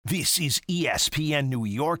This is ESPN New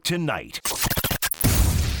York Tonight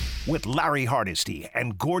with Larry Hardesty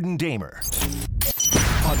and Gordon Damer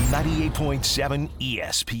on 98.7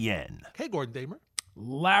 ESPN. Hey, Gordon Damer.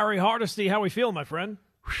 Larry Hardesty, how we feeling, my friend?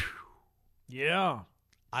 Yeah.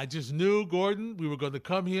 I just knew, Gordon, we were going to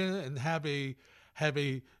come here and have a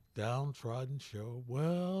downtrodden show.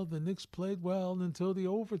 Well, the Knicks played well until the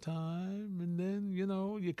overtime, and then,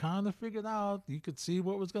 you kind of figured out you could see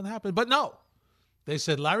what was going to happen. But no, they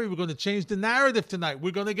said, Larry, we're going to change the narrative tonight.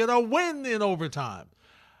 We're going to get a win in overtime.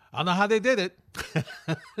 I don't know how they did it,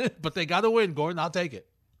 but they got a win, Gordon. I'll take it.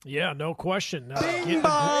 Yeah, no question.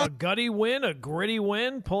 A gutty win, a gritty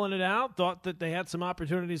win, pulling it out. Thought that they had some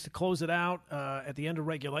opportunities to close it out at the end of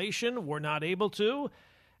regulation. Were not able to.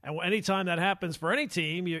 And anytime that happens for any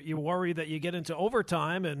team, you worry that you get into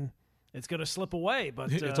overtime and it's going to slip away.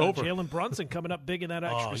 But it's over. Jalen Brunson coming up big in that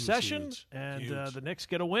extra session. Huge. And Huge. The Knicks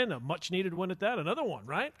get a win, a much-needed win at that. Another one,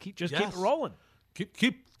 right? Keep it rolling.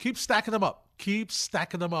 Keep stacking them up. Keep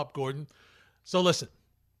stacking them up, Gordon. So listen.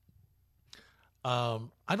 I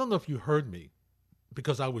don't know if you heard me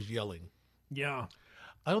because I was yelling. Yeah.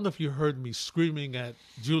 I don't know if you heard me screaming at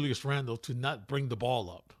Julius Randle to not bring the ball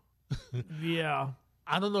up. Yeah.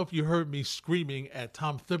 I don't know if you heard me screaming at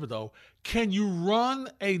Tom Thibodeau, can you run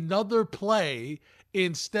another play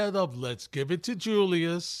instead of let's give it to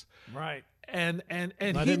Julius? Right. And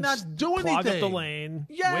Let he him not doing clog anything. Up the lane.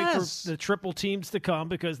 Yes. Wait for the triple teams to come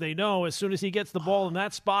because they know as soon as he gets the ball in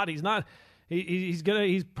that spot, he's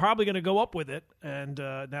probably gonna go up with it. And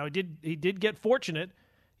now he did get fortunate.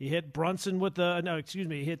 He hit Brunson with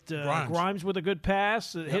he hit Grimes with a good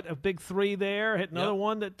pass. Hit a big three there. Hit another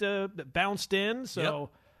one that bounced in. So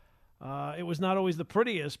it was not always the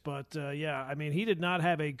prettiest, but he did not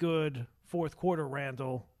have a good fourth quarter,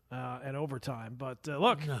 Randall, and overtime. But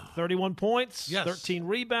look, 31 points, 13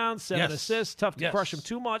 rebounds, 7 assists. Tough to crush him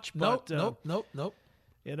too much. But, Nope.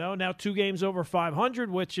 Now 2 games over 500,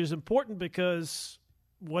 which is important because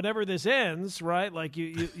whenever this ends, right, like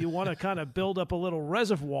you want to kind of build up a little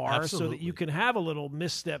reservoir Absolutely. so that you can have a little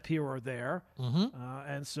misstep here or there. Mm-hmm.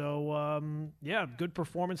 And so, good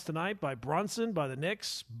performance tonight by Brunson, by the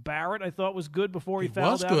Knicks. Barrett, I thought, was good before he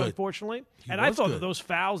fouled out, unfortunately. I thought that those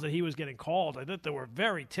fouls that he was getting called, I thought they were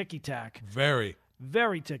very ticky-tack. Very.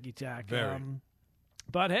 Very ticky-tack. Very.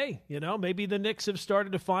 But, hey, maybe the Knicks have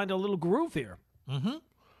started to find a little groove here.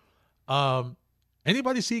 Mm-hmm.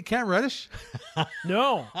 Anybody see Cam Reddish?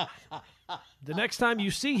 No. The next time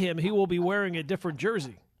you see him, he will be wearing a different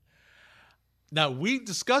jersey. Now, we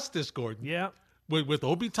discussed this, Gordon. Yeah. With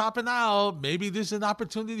Obi topping out, maybe this is an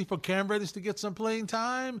opportunity for Cam Reddish to get some playing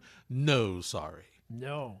time. No, sorry.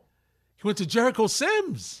 No. He went to Jericho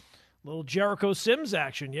Sims. Little Jericho Sims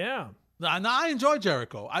action, yeah. Now, I enjoy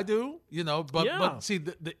Jericho. I do, but see,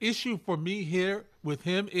 the issue for me here with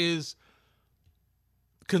him is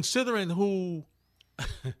considering the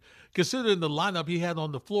lineup he had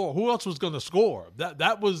on the floor, who else was going to score?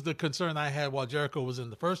 That was the concern I had while Jericho was in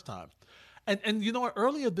the first time. And you know what?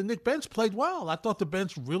 Earlier, the Knicks bench played well. I thought the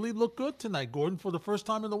bench really looked good tonight, Gordon, for the first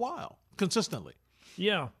time in a while, consistently.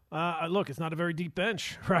 Yeah. Look, it's not a very deep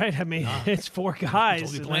bench, right? I mean, it's 4 guys.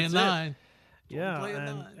 He's only playing 9.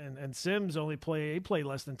 And Sims only played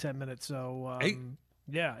less than 10 minutes. So 8.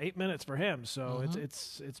 Yeah, 8 minutes for him. So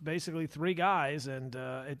it's basically 3 guys, and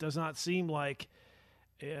it does not seem like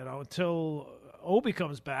until Obi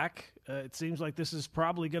comes back, it seems like this is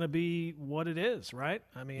probably going to be what it is, right?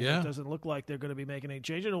 I mean, It doesn't look like they're going to be making any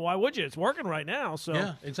changes. And why would you? It's working right now. So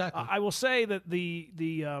yeah, exactly. I will say that the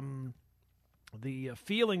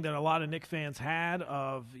feeling that a lot of Knicks fans had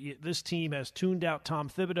of this team has tuned out Tom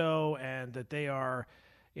Thibodeau and that they are,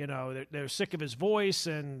 they're sick of his voice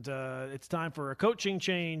and it's time for a coaching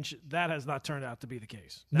change, that has not turned out to be the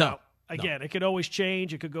case. Now, again, it could always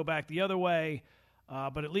change. It could go back the other way.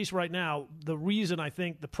 But at least right now, the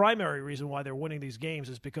primary reason why they're winning these games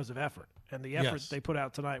is because of effort. And the effort they put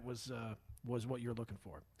out tonight was what you're looking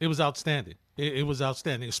for. It was outstanding. It was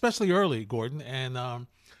outstanding, especially early, Gordon. And,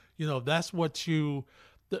 that's what you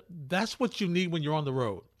need when you're on the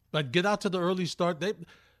road. Like, get out to the early start.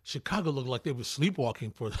 Chicago looked like they were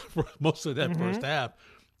sleepwalking for most of that first half.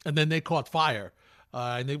 And then they caught fire.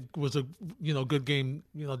 And it was a good game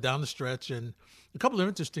down the stretch. And a couple of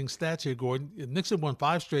interesting stats here, Gordon. Knicks had won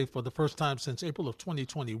 5 straight for the first time since April of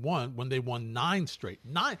 2021 when they won 9 straight.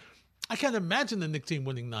 9. I can't imagine the Knicks team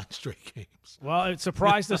winning 9 straight games. Well, it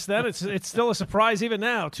surprised us then. It's still a surprise even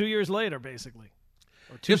now, 2 years later, basically.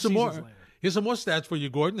 Or 2 seasons later. Here's some more stats for you,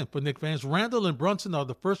 Gordon, and for Knicks fans. Randle and Brunson are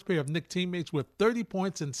the first pair of Knicks teammates with 30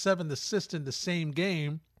 points and 7 assists in the same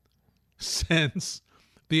game since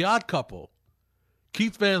the Odd Couple.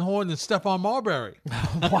 Keith Van Horn and Stephon Marbury.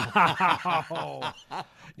 Wow.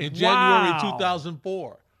 In January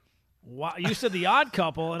 2004. Wow. You said the odd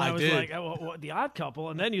couple, and I was did. like, the odd couple,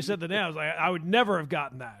 and then you said the name. I was like, I would never have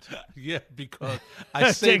gotten that. Yeah, because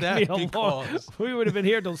I say that because we would have been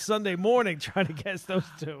here till Sunday morning trying to guess those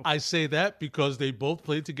two. I say that because they both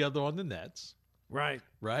played together on the Nets. Right.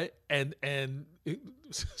 Right? And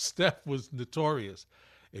Steph was notorious.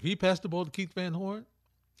 If he passed the ball to Keith Van Horn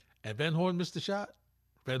and Van Horn missed the shot,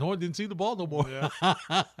 Van Horn didn't see the ball no more. Yeah.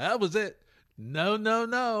 That was it.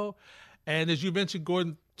 No. And as you mentioned,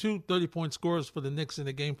 Gordon, 2 30-point scorers for the Knicks in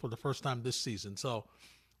the game for the first time this season. So,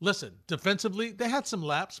 listen, defensively, they had some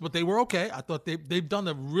laps, but they were okay. I thought they've done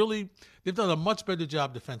a much better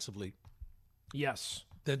job defensively. Yes.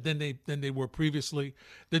 Than they were previously.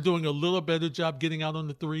 They're doing a little better job getting out on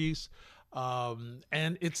the threes.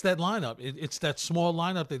 And it's that lineup. It's that small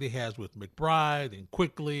lineup that he has with McBride and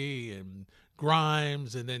Quickly and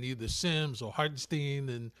Grimes and then either Sims or Hartenstein.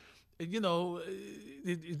 And,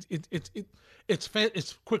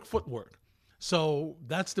 it's quick footwork. So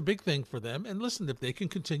that's the big thing for them. And listen, if they can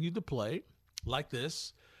continue to play like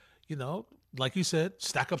this, like you said,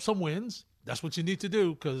 stack up some wins. That's what you need to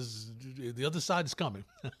do because the other side is coming.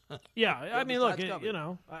 Yeah, I mean, look,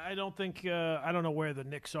 I don't think I don't know where the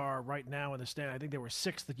Knicks are right now in the stand. I think they were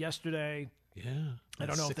 6th yesterday. Yeah, I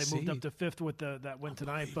don't know if they moved up to 5th with that win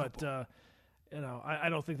tonight, but I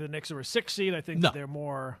don't think the Knicks are a 6th seed. I think that they're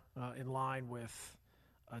more in line with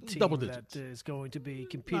a team that is going to be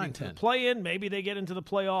competing to the play-in. Maybe they get into the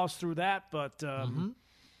playoffs through that, but.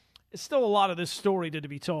 It's still a lot of this story to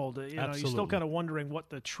be told. You're still kind of wondering what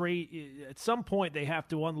the trade. At some point, they have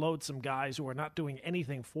to unload some guys who are not doing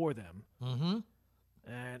anything for them. Mm-hmm.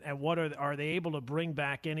 And what are they able to bring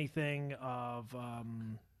back anything of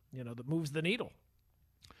that moves the needle?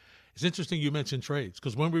 It's interesting you mentioned trades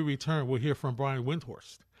because when we return, we'll hear from Brian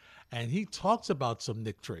Windhorst, and he talks about some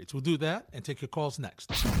Knick trades. We'll do that and take your calls next.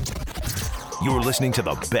 You're listening to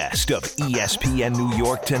the best of ESPN New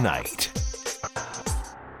York Tonight.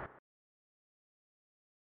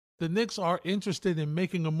 The Knicks are interested in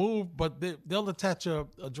making a move, but they'll attach a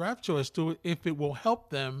draft choice to it if it will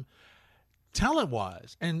help them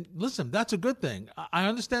talent-wise. And listen, that's a good thing. I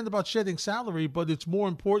understand about shedding salary, but it's more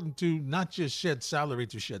important to not just shed salary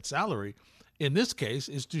to shed salary. In this case,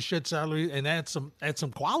 is to shed salary and add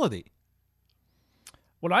some quality.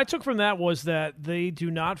 What I took from that was that they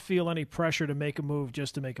do not feel any pressure to make a move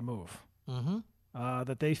just to make a move. Mm-hmm.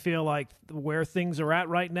 That they feel like where things are at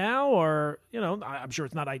right now, or I'm sure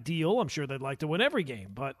it's not ideal. I'm sure they'd like to win every game,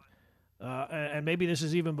 but and maybe this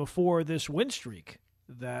is even before this win streak,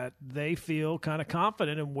 that they feel kind of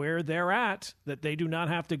confident in where they're at, that they do not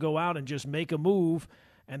have to go out and just make a move,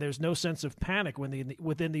 and there's no sense of panic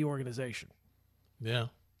within the organization. Yeah,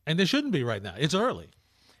 and there shouldn't be right now. It's early.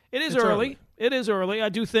 It's early. It is early. I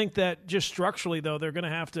do think that just structurally, though, they're going to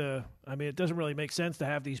have to – I mean, it doesn't really make sense to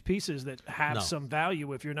have these pieces that have some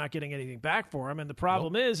value if you're not getting anything back for them. And the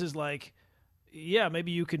problem is like, yeah,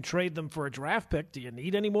 maybe you can trade them for a draft pick. Do you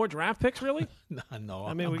need any more draft picks, really? No.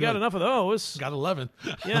 I mean, we got enough of those. Got 11.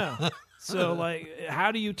 Yeah. So,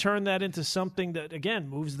 how do you turn that into something that, again,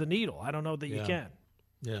 moves the needle? I don't know that you can.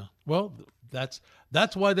 Yeah. Well, that's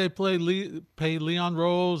why they pay Leon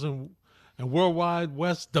Rose and Worldwide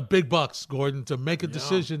West the big bucks, Gordon, to make a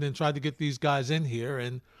decision and try to get these guys in here.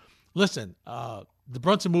 And listen, the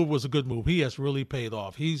Brunson move was a good move. He has really paid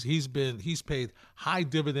off. He's paid high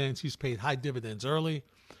dividends. He's paid high dividends early,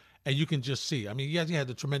 and you can just see. I mean, he had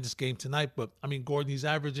a tremendous game tonight, but I mean, Gordon, he's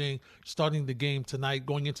averaging starting the game tonight,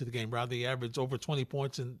 going into the game rather, he averaged over 20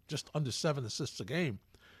 points and just under 7 assists a game.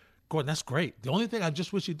 Gordon, that's great. The only thing I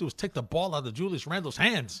just wish he'd do is take the ball out of Julius Randle's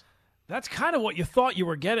hands. That's kind of what you thought you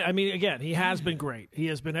were getting. I mean, again, he has been great. He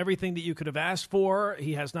has been everything that you could have asked for.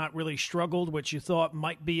 He has not really struggled, which you thought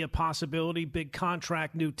might be a possibility. Big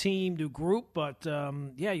contract, new team, new group. But,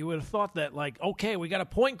 you would have thought that, okay, we got a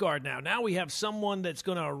point guard now. Now we have someone that's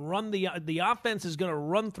going to run the offense is going to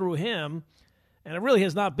run through him. And it really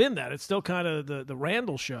has not been that. It's still kind of the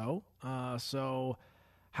Randle show. So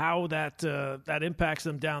how that impacts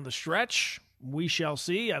them down the stretch, we shall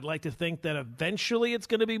see. I'd like to think that eventually it's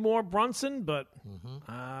going to be more Brunson, but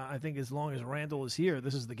I think as long as Randle is here,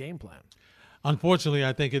 this is the game plan. Unfortunately,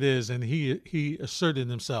 I think it is, and he asserted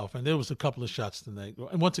himself, and there was a couple of shots tonight.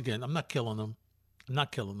 And once again, I'm not killing him.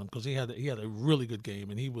 Because he had a really good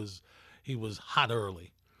game, and he was hot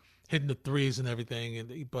early, hitting the threes and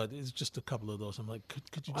everything. But it's just a couple of those. I'm like,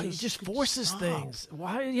 could you he just forces things.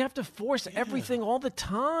 Why do you have to force everything all the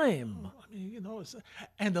time? I mean,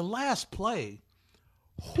 and the last play,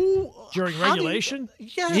 Who during regulation?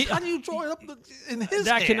 How do you draw it up in his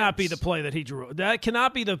That hands? cannot be the play that he drew. That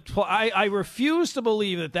cannot be the play. I refuse to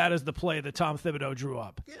believe that is the play that Tom Thibodeau drew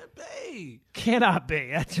up. Can't be. Cannot be.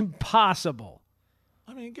 That's impossible.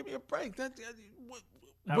 I mean, give me a break. That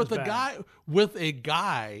with was a bad.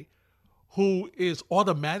 guy who is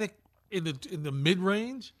automatic in the mid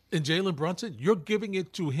range in Jalen Brunson, you're giving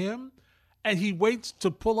it to him, and he waits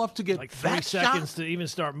to pull up to get like 3 that seconds shot? to even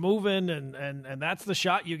start moving, and that's the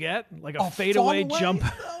shot you get, like a fadeaway jump.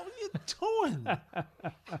 What are you doing?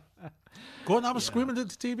 Gordon, I was screaming at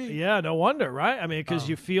the TV. Yeah, no wonder, right? I mean, because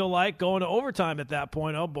you feel like going to overtime at that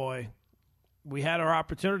point. Oh boy, we had our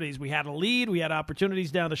opportunities. We had a lead. We had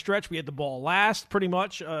opportunities down the stretch. We had the ball last, pretty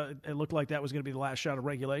much. It looked like that was going to be the last shot of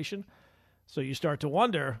regulation. So you start to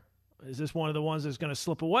wonder, is this one of the ones that's going to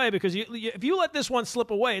slip away? Because if you let this one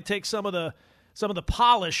slip away, it takes some of the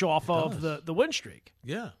polish off of the win streak.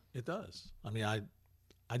 Yeah, it does. I mean, I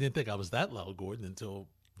didn't think I was that loud, Gordon, until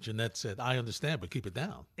Jeanette said, "I understand, but keep it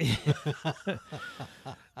down." Yeah.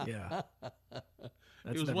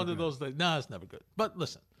 It was one of those things. No, it's never good. But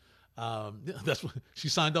listen, that's what she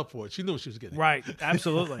signed up for. It. She knew what she was getting. Right,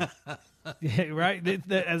 absolutely. Yeah, right.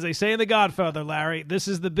 As they say in The Godfather, Larry, this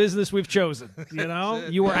is the business we've chosen. You know,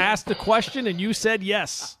 you were asked a question and you said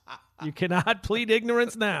yes. You cannot plead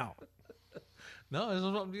ignorance now.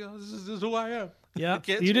 No, this is who I am. Yeah,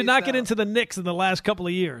 you did not get into the Knicks in the last couple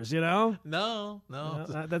of years. You know, no.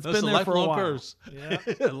 That's been there for a while. Curse. Yeah,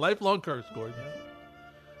 lifelong curse, Gordon.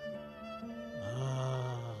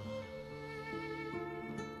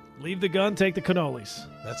 Leave the gun, take the cannolis.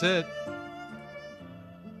 That's it.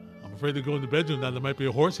 I'm afraid to go in the bedroom now. There might be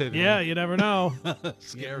a horse head. Yeah, you never know.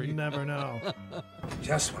 Scary. You never know.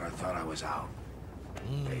 Just when I thought I was out,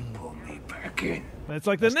 they pulled me back in. It's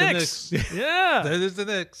like the Knicks. Yeah. That is the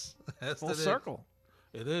Knicks. That's Full the Knicks. circle.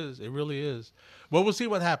 It is. It really is. Well, we'll see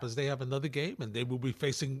what happens. They have another game, and they will be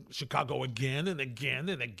facing Chicago again and again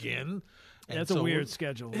and again. And That's a weird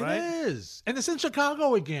schedule, right? It is. And it's in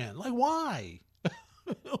Chicago again. Like, why?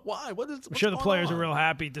 Why? What's I'm sure the players on? are real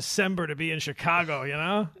happy December to be in Chicago, you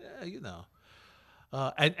know? Yeah, you know.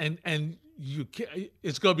 And you can,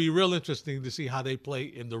 it's going to be real interesting to see how they play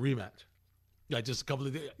in the rematch. Yeah, just a couple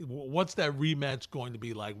of days. What's that rematch going to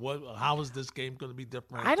be like? How is this game going to be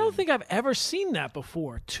different? I don't think I've ever seen that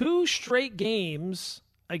before. 2 straight games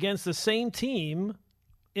against the same team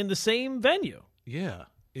in the same venue. Yeah,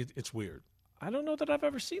 it's weird. I don't know that I've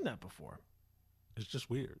ever seen that before. It's just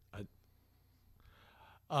weird.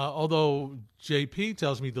 Although JP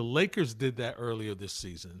tells me the Lakers did that earlier this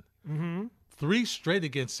season. Mm-hmm. 3 straight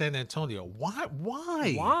against San Antonio. Why?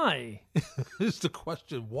 Why? Is the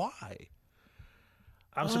question. Why?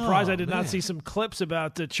 I'm surprised I did not see some clips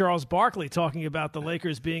about Charles Barkley talking about the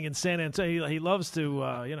Lakers being in San Antonio. He loves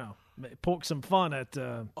to, poke some fun at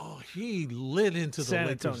he lit into San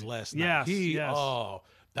the Lakers Antonio. last night. Yes. Oh,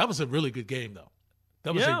 that was a really good game, though.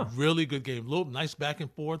 That was a really good game. Little nice back and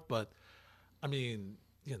forth, but, I mean,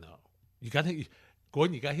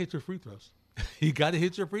 Gordon, you got to hit your free throws. You got to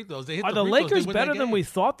hit your free throws. Are the Lakers better than we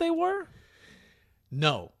thought they were?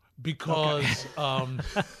 No, because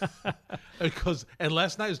and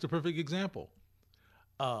last night is the perfect example.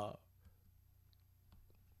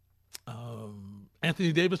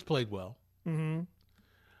 Anthony Davis played well. Mm-hmm.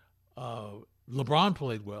 LeBron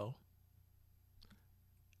played well.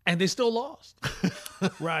 And they still lost.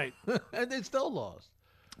 Right. And they still lost.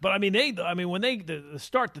 But when the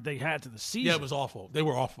start that they had to the season. Yeah, it was awful. They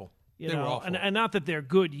were awful. They were awful. And not that they're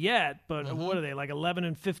good yet, but what are they, like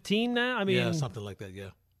 11-15 now? I mean, yeah, something like that, yeah.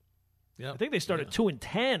 I think they started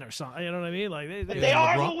 2-10 or something. You know what I mean? Like they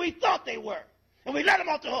are who we thought they were, and we let them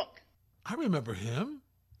off the hook. I remember him.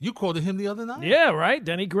 You quoted him the other night. Yeah, right.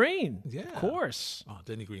 Denny Green. Yeah, of course. Oh,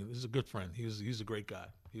 Denny Green. He's a good friend. He's a great guy.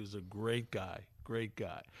 He was a great guy. Great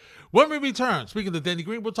guy. When we return, speaking of Denny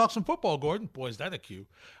Green, we'll talk some football, Gordon. Boy, is that a cue.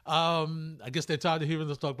 I guess they're tired of hearing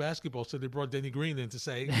us talk basketball, so they brought Denny Green in to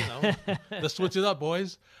say, let's switch it up,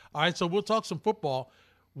 boys. All right, so we'll talk some football.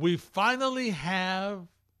 We finally have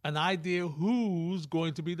an idea who's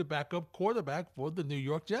going to be the backup quarterback for the New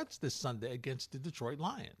York Jets this Sunday against the Detroit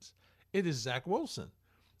Lions. It is Zach Wilson.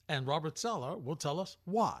 And Robert Saleh will tell us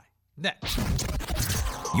why. Next.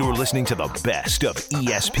 You're listening to the best of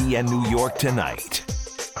ESPN New York tonight.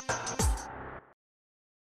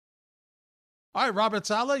 All right, Robert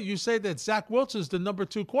Saleh, you say that Zach Wilson's the number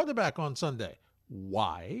 2 quarterback on Sunday.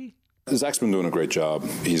 Why? Zach's been doing a great job.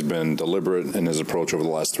 He's been deliberate in his approach over the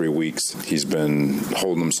last 3 weeks. He's been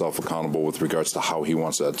holding himself accountable with regards to how he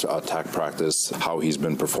wants to attack practice, how he's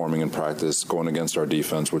been performing in practice, going against our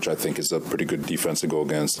defense, which I think is a pretty good defense to go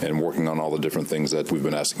against, and working on all the different things that we've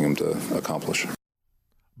been asking him to accomplish.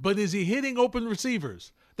 but is he hitting open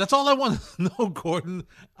receivers? That's all I want to know, Gordon.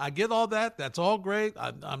 I get all that. That's all great.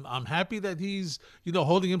 I'm happy that he's,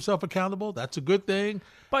 holding himself accountable. That's a good thing.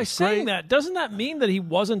 By saying that, doesn't that mean that he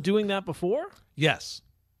wasn't doing that before? Yes.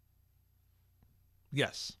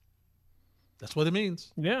 That's what it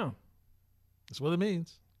means. Yeah. That's what it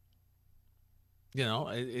means. Among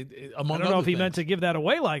I don't know if he meant to give that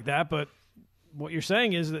away like that, but what you're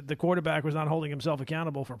saying is that the quarterback was not holding himself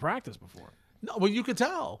accountable for practice before. No, well, you could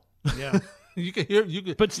tell. Yeah. You can hear. You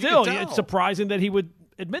could, but still, you could it's surprising that he would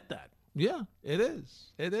admit that. Yeah, it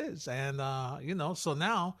is. It is. And, so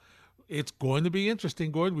now it's going to be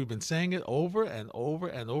interesting, Gordon. We've been saying it over and over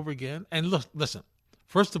and over again. And look, listen,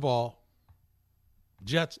 first of all,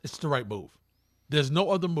 Jets, it's the right move. There's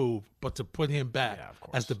no other move but to put him back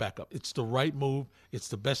as the backup. It's the right move. It's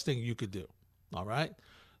the best thing you could do. All right?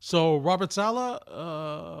 So, Robert Saleh,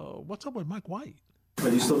 what's up with Mike White? Are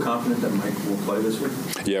you still confident that Mike will play this week?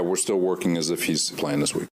 Yeah, we're still working as if he's playing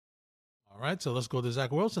this week. All right, so let's go to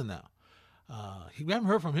Zach Wilson now. We haven't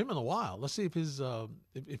heard from him in a while. Let's see if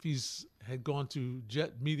if he's had gone to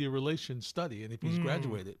Jet Media Relations study and if he's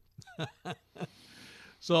graduated.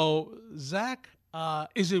 So, Zach,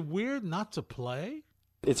 is it weird not to play?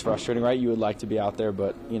 It's frustrating, right? You would like to be out there,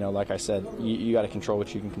 but, like I said, you got to control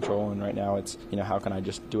what you can control. And right now it's, how can I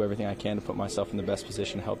just do everything I can to put myself in the best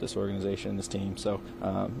position to help this organization and this team. So,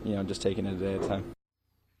 just taking it a day at a time.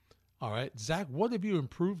 All right. Zach, what have you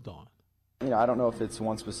improved on? I don't know if it's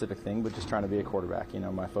one specific thing, but just trying to be a quarterback.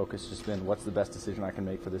 My focus has just been what's the best decision I can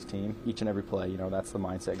make for this team each and every play. That's the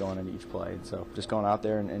mindset going into each play. And so just going out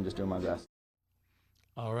there and just doing my best.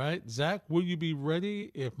 All right. Zach, will you be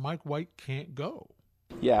ready if Mike White can't go?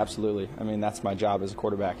 Yeah, absolutely. I mean, that's my job as a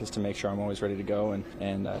quarterback is to make sure I'm always ready to go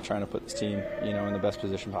and trying to put this team, in the best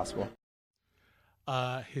position possible.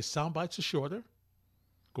 His sound bites are shorter,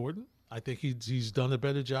 Gordon. I think he's done a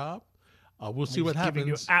better job. We'll see what happens. Giving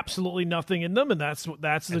you absolutely nothing in them, and that's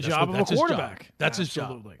the job of a quarterback. That's his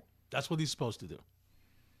job. That's what he's supposed to do.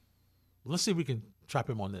 Let's see if we can trap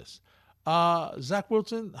him on this. Zach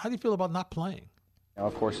Wilson, how do you feel about not playing?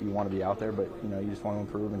 Of course, you want to be out there, but you just want to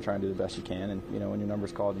improve and try and do the best you can. And when your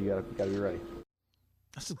number's called, you got to be ready.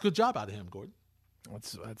 That's a good job out of him, Gordon.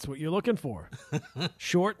 That's what you're looking for.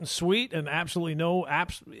 Short and sweet, and absolutely no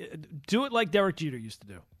apps. Do it like Derek Jeter used to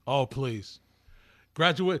do. Oh, please.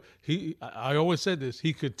 Graduate. I always said this.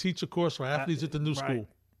 He could teach a course for athletes at the new school.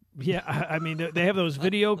 Yeah, I mean, they have those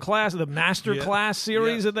video classes, the master class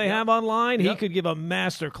series that they have online. He could give a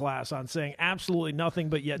master class on saying absolutely nothing,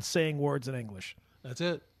 but yet saying words in English. That's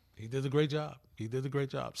it. He did a great job.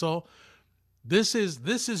 So this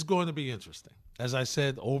is going to be interesting, as I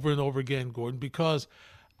said over and over again, Gordon, because,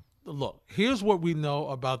 look, here's what we know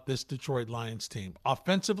about this Detroit Lions team.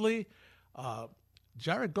 Offensively,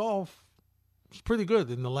 Jared Goff was pretty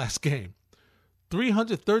good in the last game.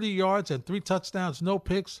 330 yards and 3 touchdowns, no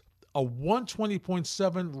picks, a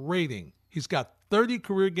 120.7 rating. He's got 30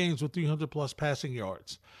 career games with 300-plus passing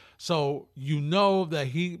yards. So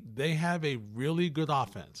that they have a really good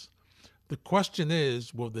offense. The question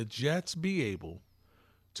is, will the Jets be able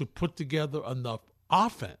to put together enough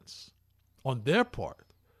offense on their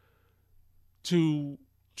part to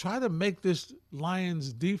try to make this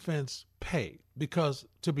Lions defense pay? Because,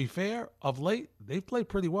 to be fair, of late, they've played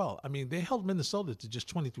pretty well. I mean, they held Minnesota to just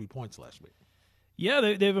 23 points last week. Yeah,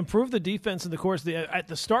 they've improved the defense in the course. At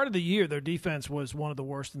the start of the year, their defense was one of the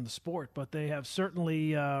worst in the sport, but they have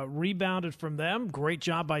certainly rebounded from them. Great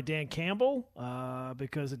job by Dan Campbell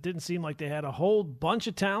because it didn't seem like they had a whole bunch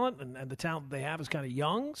of talent, and the talent they have is kind of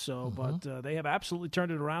young. So, but they have absolutely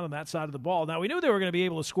turned it around on that side of the ball. Now, we knew they were going to be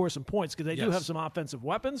able to score some points because they do have some offensive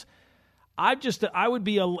weapons. I would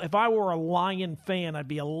be if I were a Lion fan, I'd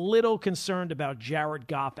be a little concerned about Jared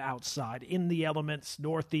Goff outside in the elements,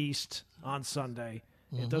 northeast on Sunday.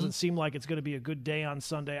 It doesn't seem like it's going to be a good day on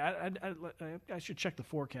Sunday. I should check the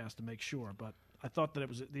forecast to make sure, but I thought that it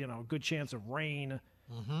was a good chance of rain,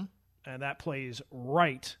 and that plays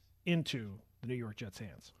right into the New York Jets'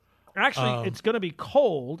 hands. Actually, it's going to be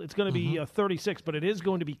cold. It's going to be 36, but it is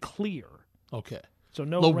going to be clear. Okay. So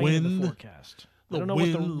no rain in the forecast. I don't know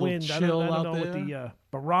what the wind, I don't know what the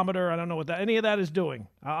barometer, I don't know what any of that is doing.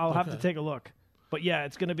 I'll have to take a look. But, yeah,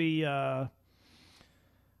 it's going to be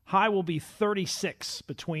high will be 36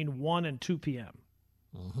 between 1 and 2 p.m.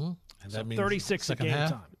 And so that means 36 at game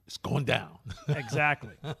time. It's going down.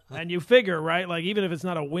 Exactly. And you figure, right, like even if it's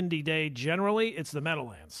not a windy day, generally it's the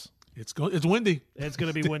Meadowlands. It's windy. It's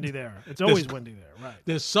going to be windy there. It's always windy there, right.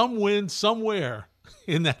 There's some wind somewhere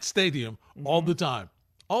in that stadium all the time.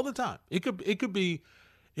 All the time. It could be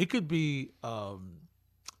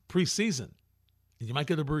preseason. You might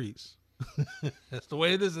get a breeze. That's the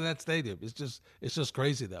way it is in that stadium. It's just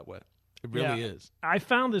crazy that way. It really is. I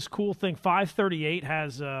found this cool thing. 538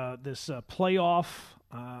 has this playoff.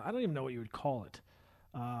 I don't even know what you would call it.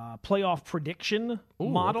 Playoff prediction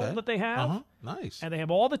model that they have. Nice. And they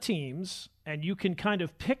have all the teams, and you can kind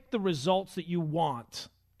of pick the results that you want,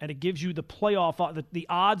 and it gives you the playoff, the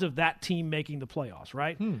odds of that team making the playoffs,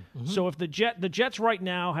 right? So if the Jets right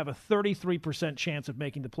now have a 33% chance of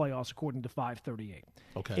making the playoffs according to 538.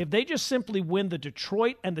 Okay. If they just simply win the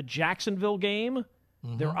Detroit and the Jacksonville game,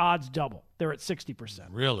 their odds double. They're at 60%.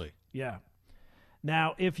 Really? Yeah.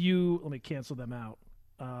 Now, let me cancel them out.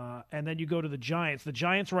 And then you go to the Giants. The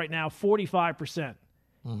Giants right now, 45%.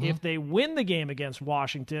 If they win the game against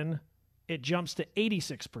Washington, it jumps to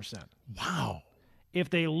 86%. Wow. If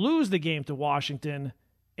they lose the game to Washington,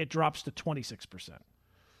 it drops to 26%.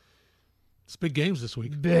 It's big games this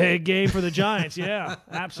week. Big game for the Giants. Yeah,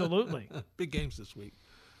 absolutely. Big games this week.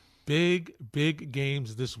 Big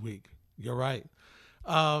games this week. You're right.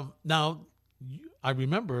 Now, I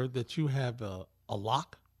remember that you have a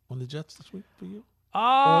lock on the Jets this week for you.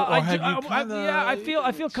 I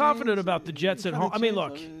feel confident about the Jets at home. I mean,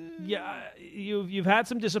 look, you've had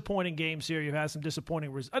some disappointing games here. You've had some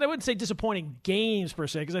disappointing results. I wouldn't say disappointing games per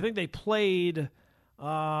se, because I think they played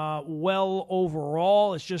well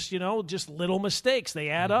overall. It's just little mistakes. They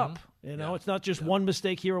add up. It's not just one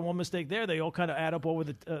mistake here and one mistake there. They all kind of add up over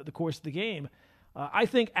the course of the game. I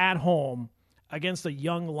think at home against a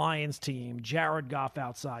young Lions team, Jared Goff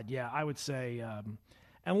outside. Yeah, I would say.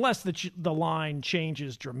 Unless the line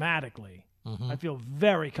changes dramatically, I feel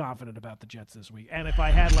very confident about the Jets this week. And if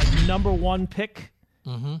I had number one pick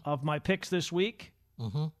of my picks this week,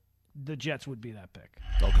 the Jets would be that pick.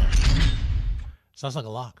 Okay. Sounds like a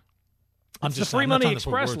lock. It's the free money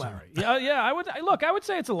express, Larry. Yeah. I would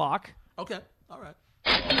say it's a lock. Okay. All right.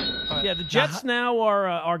 Yeah, the Jets now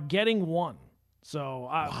are getting one. So,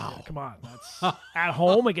 come on. That's at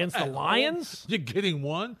home against the Lions? You're getting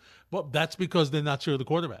one? Well, that's because they're not sure of the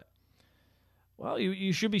quarterback. Well,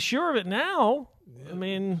 you should be sure of it now. Yeah. I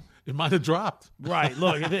mean, it might have dropped. Right.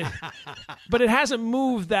 Look, but it hasn't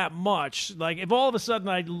moved that much. Like, if all of a sudden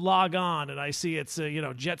I log on and I see it's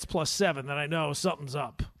Jets +7, then I know something's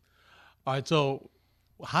up. All right. So,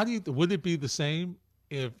 would it be the same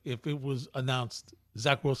if it was announced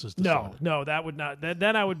Zach Wilson's the starter? No, that would not.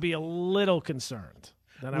 Then I would be a little concerned.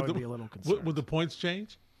 Would the points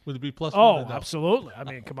change? Would it be +1? Oh, absolutely. I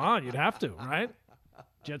mean, come on, you'd have to, right?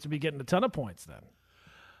 Jets would be getting a ton of points then.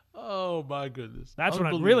 Oh my goodness! That's what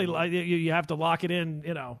I really like. You have to lock it in,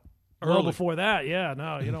 early before that. Yeah,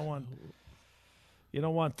 no, you don't want. You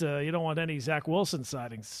don't want any Zach Wilson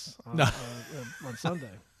sightings on Sunday.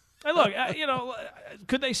 Hey, look,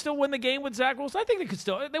 could they still win the game with Zach Wilson? I think they could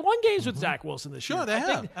still. They won games with Zach Wilson this year. Sure, they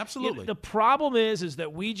have. Absolutely. The problem is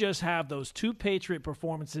that we just have those two Patriot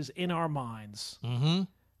performances in our minds,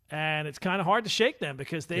 and it's kind of hard to shake them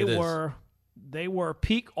because they were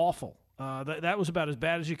peak awful. That was about as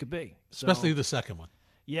bad as you could be. Especially the second one.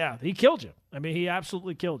 Yeah, he killed you. I mean, he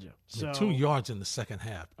absolutely killed you. So 2 yards in the second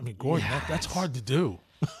half. I mean, Gordon, that's hard to do.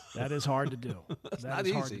 That is hard to do. That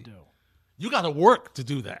is hard to do. You got to work to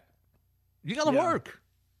do that. You got to work.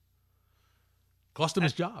 Cost him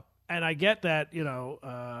his job. And I get that,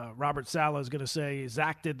 Robert Saleh is going to say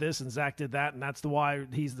Zach did this and Zach did that, and that's why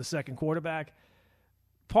he's the second quarterback.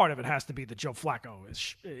 Part of it has to be that Joe Flacco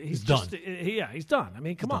he's done. He's done. I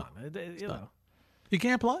mean, come on. He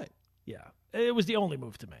can't play. Yeah. It was the only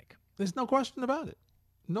move to make. There's no question about it.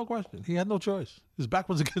 No question. He had no choice. His back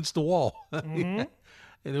was against the wall. And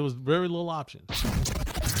there was very little option.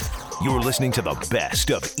 You're listening to the best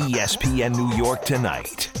of ESPN New York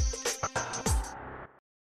tonight.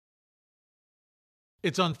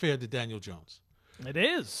 It's unfair to Daniel Jones. It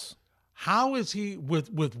is. How is he with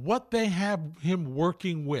what they have him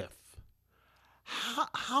working with?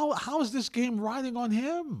 How is this game riding on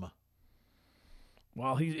him?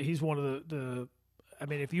 Well, he's one of the I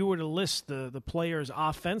mean, if you were to list the players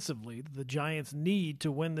offensively the Giants need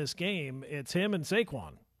to win this game, it's him and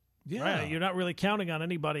Saquon. Yeah. Right? You're not really counting on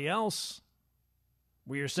anybody else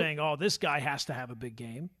where you're saying, this guy has to have a big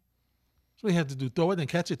game. So he had to throw it and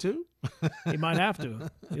catch it too? He might have to.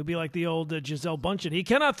 He'll be like the old Giselle Bundchen. He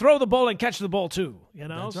cannot throw the ball and catch the ball too, That's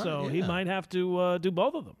right, so yeah. he might have to do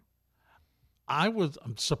both of them.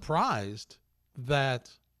 I'm surprised that,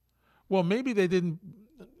 well, maybe they didn't.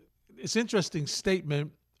 It's an interesting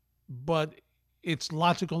statement, but it's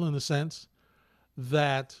logical in the sense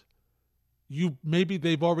that maybe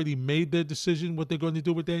they've already made their decision what they're going to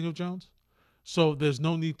do with Daniel Jones. So there's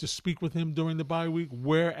no need to speak with him during the bye week.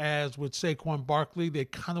 Whereas with Saquon Barkley, they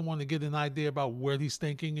kind of want to get an idea about where he's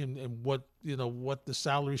thinking and what the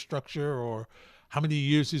salary structure or how many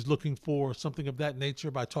years he's looking for, something of that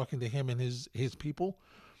nature, by talking to him and his people.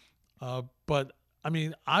 But I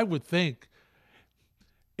mean, I would think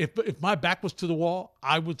if my back was to the wall,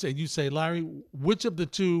 I would say, you say, Larry, which of the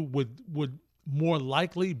two would more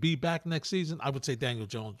likely be back next season? I would say Daniel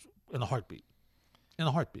Jones in a heartbeat. In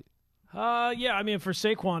a heartbeat. Yeah, I mean, for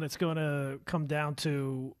Saquon, it's going to come down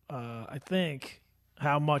to, I think,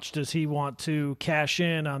 how much does he want to cash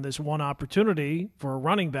in on this one opportunity for a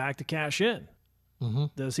running back to cash in? Mm-hmm.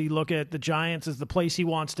 Does he look at the Giants as the place he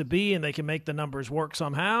wants to be and they can make the numbers work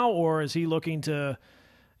somehow? Or is he looking to,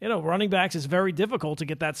 running backs is very difficult to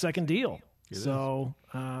get that second deal. So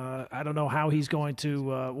I don't know how he's going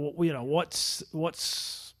to, what's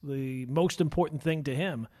the most important thing to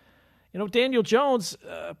him. Daniel Jones,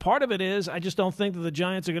 part of it is I just don't think that the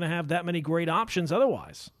Giants are going to have that many great options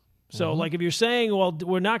otherwise. So, like, if you're saying, well,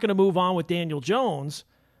 we're not going to move on with Daniel Jones,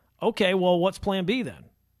 okay, well, what's plan B then?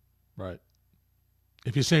 Right.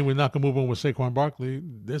 If you're saying we're not going to move on with Saquon Barkley,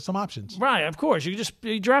 there's some options. Right, of course.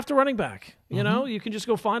 You draft a running back. You can just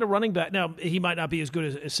go find a running back. Now, he might not be as good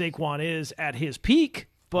as Saquon is at his peak,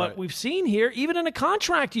 but we've seen here, even in a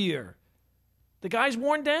contract year, the guy's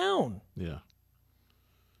worn down. Yeah.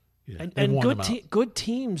 Yeah, and good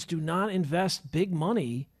teams do not invest big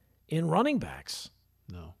money in running backs.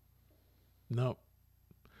 No.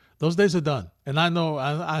 Those days are done. And I know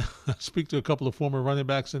I speak to a couple of former running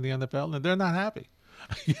backs in the NFL, and they're not happy.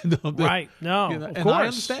 Right. No, of course. I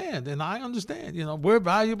understand. We're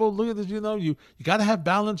valuable. Look at this. You got to have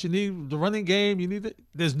balance. You need the running game.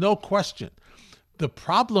 There's no question. The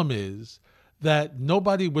problem is that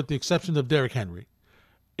nobody, with the exception of Derrick Henry,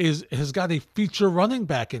 has got a feature running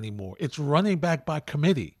back anymore. It's running back by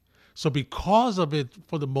committee. So because of it,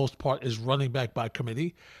 for the most part, is running back by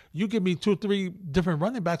committee, you give me 2 or 3 different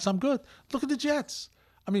running backs, I'm good. Look at the Jets.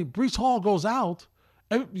 I mean, Breece Hall goes out,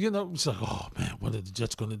 and, it's like, oh, man, what are the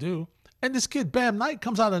Jets going to do? And this kid, Bam Knight,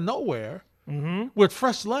 comes out of nowhere with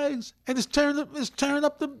fresh legs and is tearing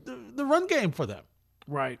up the run game for them.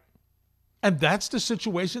 Right. And that's the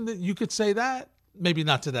situation that you could say that. Maybe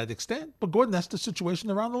not to that extent, but Gordon, that's the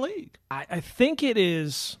situation around the league. I think it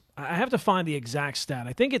is. I have to find the exact stat.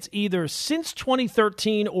 I think it's either since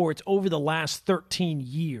 2013 or it's over the last 13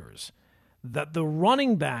 years that the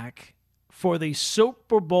running back for the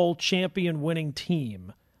Super Bowl champion winning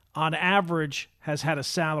team on average has had a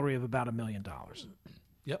salary of about $1 million.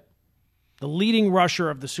 Yep. The leading rusher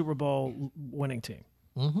of the Super Bowl winning team,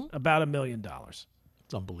 about $1 million.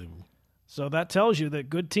 It's unbelievable. So that tells you that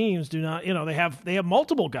good teams do not, they have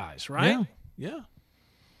multiple guys, right? Yeah.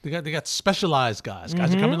 They got specialized guys.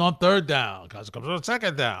 Guys are coming on third down. Guys are coming on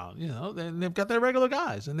second down. They've got their regular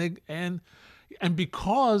guys, and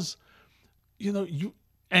because you've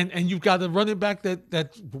got a running back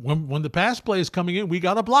that when the pass play is coming in, we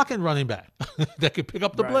got a blocking running back that can pick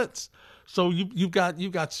up the blitz. So you've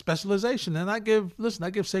got specialization, and I give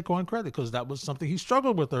Saquon credit because that was something he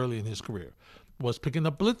struggled with early in his career, was picking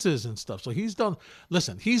up blitzes and stuff. So he's done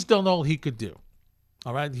all he could do.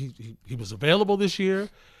 All right, he was available this year.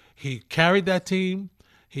 He carried that team.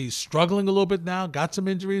 He's struggling a little bit now. Got some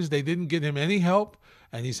injuries. They didn't get him any help,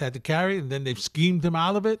 and he's had to carry it, and then they've schemed him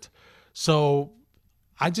out of it. So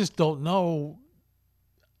I just don't know.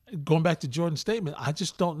 Going back to Jordan's statement, I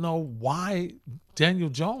just don't know why Daniel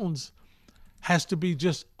Jones has to be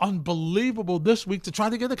just unbelievable this week to try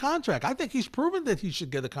to get a contract. I think he's proven that he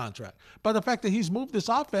should get a contract by the fact that he's moved this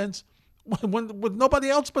offense with nobody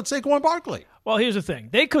else but Saquon Barkley. Well, here's the thing.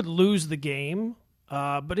 They could lose the game,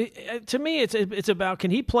 but to me it's about,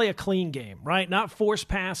 can he play a clean game, right? Not force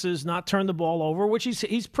passes, not turn the ball over, which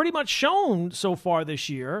he's pretty much shown so far this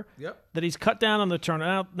year that he's cut down on the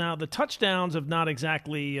turnout. Now, the touchdowns have not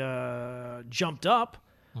exactly jumped up,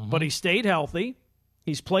 but he stayed healthy.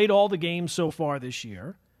 He's played all the games so far this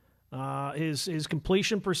year. His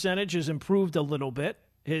completion percentage has improved a little bit.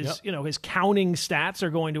 His counting stats are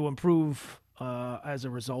going to improve as a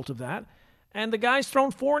result of that. And the guy's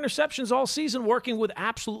thrown 4 interceptions all season, working with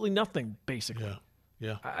absolutely nothing, basically.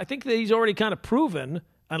 Yeah. I think that he's already kind of proven,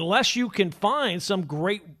 unless you can find some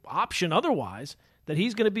great option otherwise, that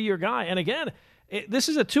he's going to be your guy. And again, this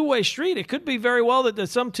is a two-way street. It could be very well that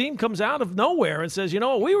some team comes out of nowhere and says, you know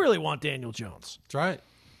what, we really want Daniel Jones. That's right.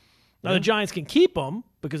 Now, the Giants can keep him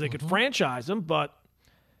because they could franchise him, but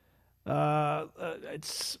I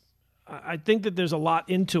think that there's a lot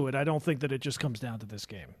into it. I don't think that it just comes down to this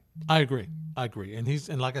game. I agree.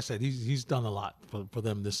 And like I said, he's done a lot for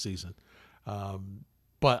them this season.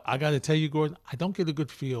 But I got to tell you, Gordon, I don't get a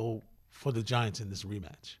good feel for the Giants in this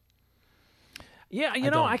rematch. Yeah,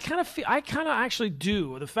 I kind of actually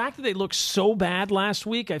do. The fact that they looked so bad last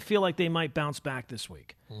week, I feel like they might bounce back this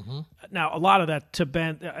week. Mm-hmm. Now, a lot of that to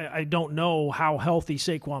Ben, I don't know how healthy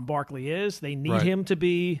Saquon Barkley is. They need him to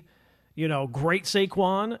be, great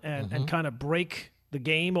Saquon and kind of break the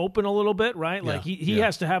game open a little bit, right? Like he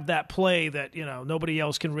has to have that play that, nobody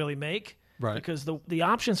else can really make. Right. Because the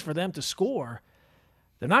options for them to score,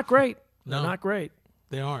 they're not great. They're not great.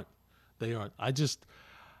 They aren't.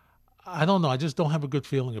 I don't know. I just don't have a good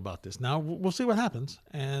feeling about this. Now, we'll see what happens.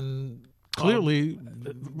 And clearly,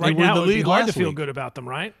 right now, it would be hard to feel good about them,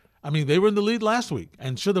 right? I mean, they were in the lead last week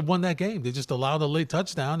and should have won that game. They just allowed a late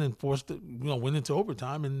touchdown and forced it, went into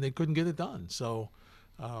overtime, and they couldn't get it done. So,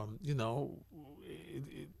 I'm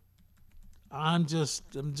just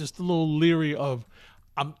a little leery of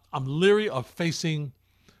I'm leery of facing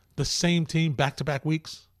the same team back-to-back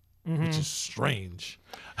weeks, which is strange.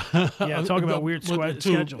 Yeah, talking about weird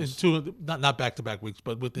schedules. Not back-to-back weeks,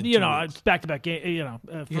 but within 2 weeks. It's back-to-back game.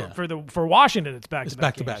 For Washington, it's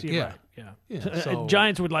back-to-back. It's back-to-back. Games. Yeah. So,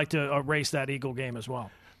 Giants would like to erase that Eagle game as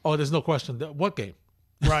well. Oh, there's no question. What game?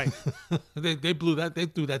 Right. They blew that. They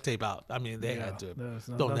threw that tape out. I mean, they had to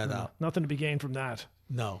throw that out. Nothing to be gained from that.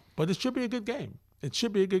 No, but it should be a good game. It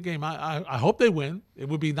should be a good game. I hope they win. It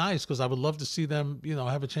would be nice because I would love to see them,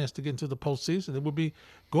 have a chance to get into the postseason. It would be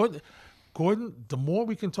Gordon, the more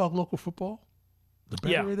we can talk local football, the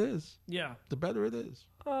better it is. Yeah. The better it is.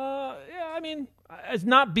 I mean, as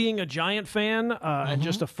not being a Giant fan and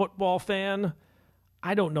just a football fan,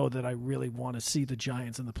 I don't know that I really want to see the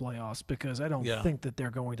Giants in the playoffs because I don't think that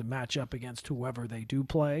they're going to match up against whoever they do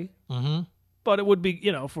play. Mm-hmm. But it would be,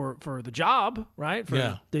 for the job, right?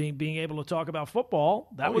 For being able to talk about football,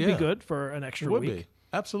 that would be good for an extra week. It would be.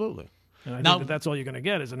 Absolutely. And I think that's all you're going to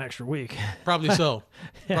get is an extra week. Probably so.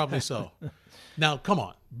 Probably so. Now, come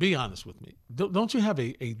on. Be honest with me. Don't you have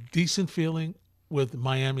a decent feeling with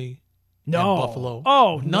Miami and Buffalo?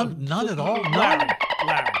 Oh, none at all?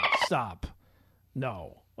 Larry, stop.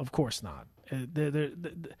 No, of course not.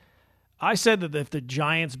 I said that if the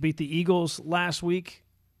Giants beat the Eagles last week,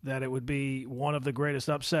 that it would be one of the greatest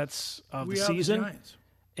upsets of the season.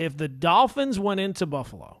 If the Dolphins went into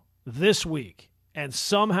Buffalo this week and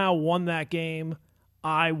somehow won that game,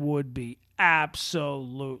 I would be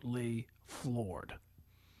absolutely floored.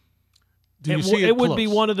 Do you see it would be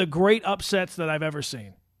one of the great upsets that I've ever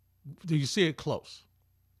seen. Do you see it close?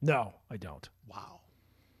 No, I don't. Wow.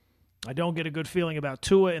 I don't get a good feeling about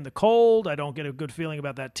Tua in the cold. I don't get a good feeling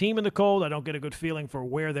about that team in the cold. I don't get a good feeling for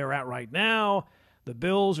where they're at right now. The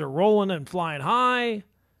Bills are rolling and flying high.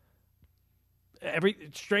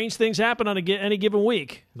 Strange things happen on any given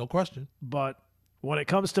week. No question. But when it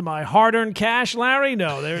comes to my hard-earned cash, Larry,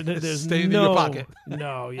 no, there's staying in your pocket.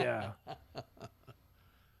 No, yeah.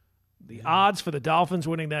 The odds for the Dolphins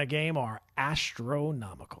winning that game are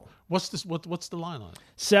astronomical. What's the line on it?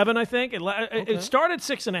 7, I think. It started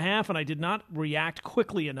 6.5, and I did not react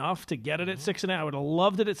quickly enough to get it at 6.5. I would have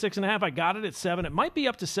loved it at 6.5. I got it at 7. It might be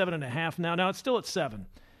up to 7.5 now. Now it's still at 7.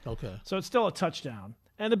 Okay. So it's still a touchdown.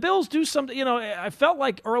 And the Bills do something. I felt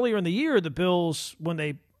like earlier in the year the Bills, when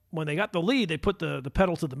they got the lead, they put the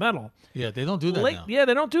pedal to the metal. Yeah, they don't do that now. Yeah,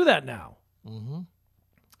 they don't do that now. Mm-hmm.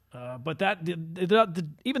 But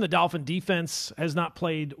even the Dolphin defense has not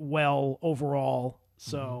played well overall.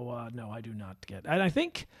 So, no, I do not get. And I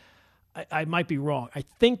think I might be wrong. I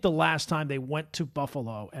think the last time they went to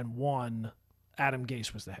Buffalo and won, Adam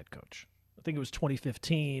Gase was the head coach. I think it was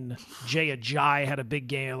 2015. Jay Ajayi had a big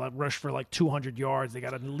game, rushed for like 200 yards. They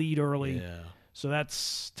got a lead early. Yeah. So that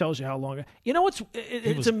tells you how long.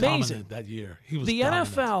 It's amazing. That year. He was the dominant.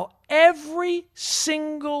 NFL, every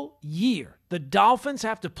single year, the Dolphins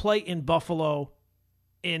have to play in Buffalo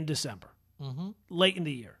in December, late in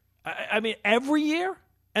the year. I mean, every year?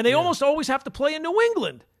 And they almost always have to play in New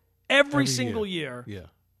England every single year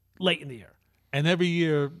late in the year. And every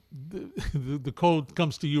year, the cold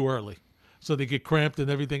comes to you early. So they get cramped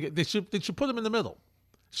and everything. They should put them in the middle.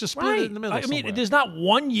 Just split it in the middle somewhere. I mean, there's not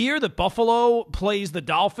one year that Buffalo plays the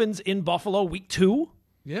Dolphins in Buffalo week 2.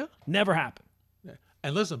 Yeah. Never happened. Yeah.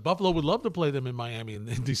 And listen, Buffalo would love to play them in Miami in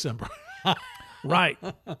December. Right.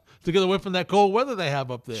 To get away from that cold weather they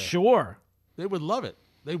have up there. Sure. They would love it.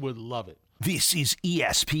 They would love it. This is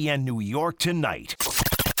ESPN New York Tonight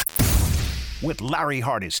with Larry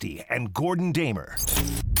Hardesty and Gordon Damer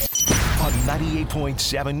on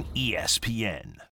 98.7 ESPN.